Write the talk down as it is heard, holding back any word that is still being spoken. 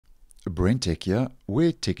BrenTech here,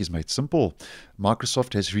 where tech is made simple.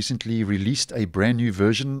 Microsoft has recently released a brand new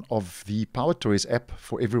version of the PowerToys app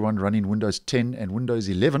for everyone running Windows 10 and Windows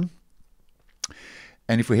 11.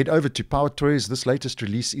 And if we head over to PowerToys, this latest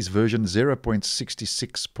release is version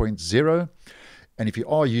 0.66.0. And if you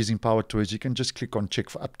are using PowerToys, you can just click on check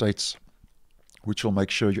for updates, which will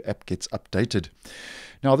make sure your app gets updated.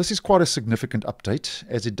 Now, this is quite a significant update,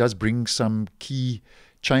 as it does bring some key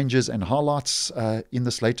changes and highlights in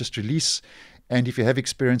this latest release. And if you have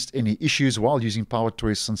experienced any issues while using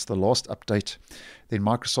PowerToys since the last update, then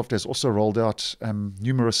Microsoft has also rolled out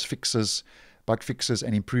numerous fixes, bug fixes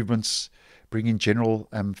and improvements, bringing general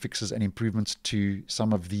fixes and improvements to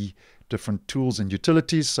some of the different tools and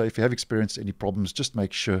utilities. So if you have experienced any problems, just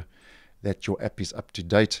make sure that your app is up to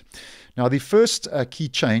date. Now, the first key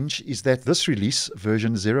change is that this release,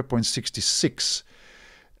 version 0.66,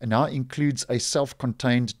 now includes a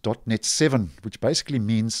self-contained .NET 7, which basically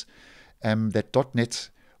means that .NET,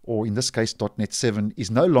 or in this case .NET 7,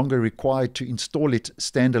 is no longer required to install it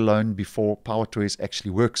standalone before PowerToys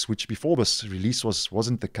actually works, which before this release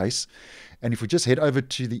wasn't the case. And if we just head over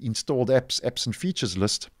to the installed apps and features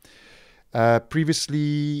list,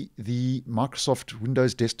 previously the Microsoft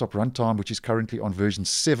Windows Desktop Runtime, which is currently on version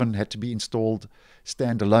 7, had to be installed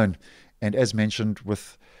standalone. And as mentioned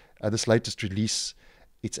with this latest release,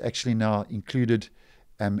 it's actually now included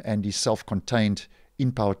and is self-contained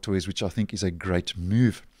in PowerToys, which I think is a great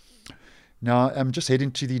move. Now, I'm just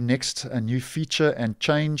heading to the next new feature and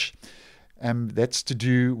change. That's to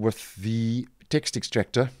do with the text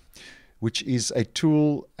extractor, which is a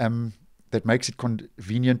tool that makes it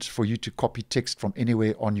convenient for you to copy text from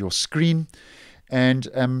anywhere on your screen.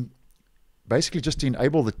 And basically, just to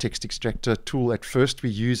enable the text extractor tool, at first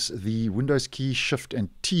we use the Windows key Shift and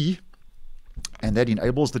T, and that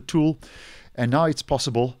enables the tool. And now it's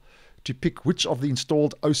possible to pick which of the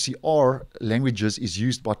installed OCR languages is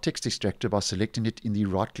used by text extractor by selecting it in the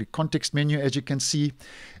right-click context menu, as you can see.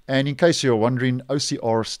 And in case you're wondering,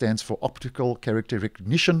 OCR stands for optical character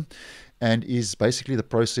recognition, and is basically the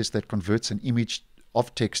process that converts an image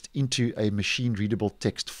of text into a machine-readable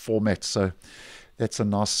text format. So that's a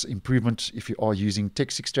nice improvement if you are using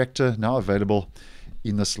text extractor, now available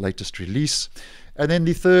in this latest release. And then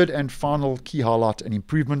the third and final key highlight and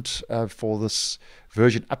improvement for this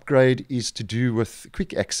version upgrade is to do with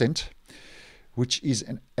quick accent, which is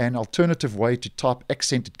an alternative way to type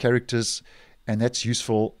accented characters, and that's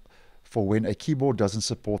useful for when a keyboard doesn't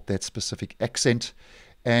support that specific accent.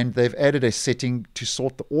 And they've added a setting to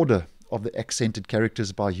sort the order of the accented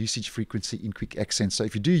characters by usage frequency in quick accent. So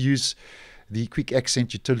if you do use the quick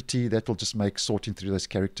accent utility, that will just make sorting through those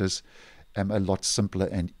characters a lot simpler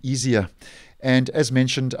and easier. And as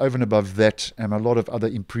mentioned, over and above that, a lot of other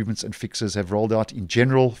improvements and fixes have rolled out in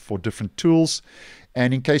general for different tools.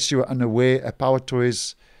 And in case you are unaware,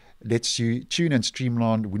 PowerToys lets you tune and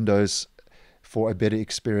streamline Windows for a better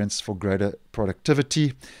experience for greater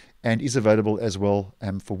productivity, and is available as well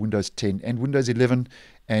for Windows 10 and Windows 11.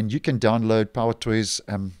 And you can download PowerToys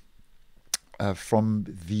from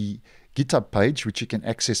the GitHub page, which you can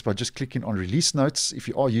access by just clicking on release notes if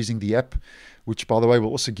you are using the app, which, by the way, will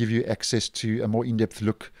also give you access to a more in-depth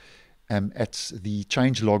look at the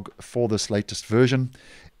changelog for this latest version.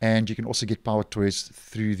 And you can also get PowerToys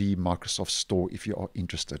through the Microsoft Store if you are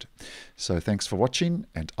interested. So thanks for watching,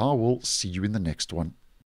 and I will see you in the next one.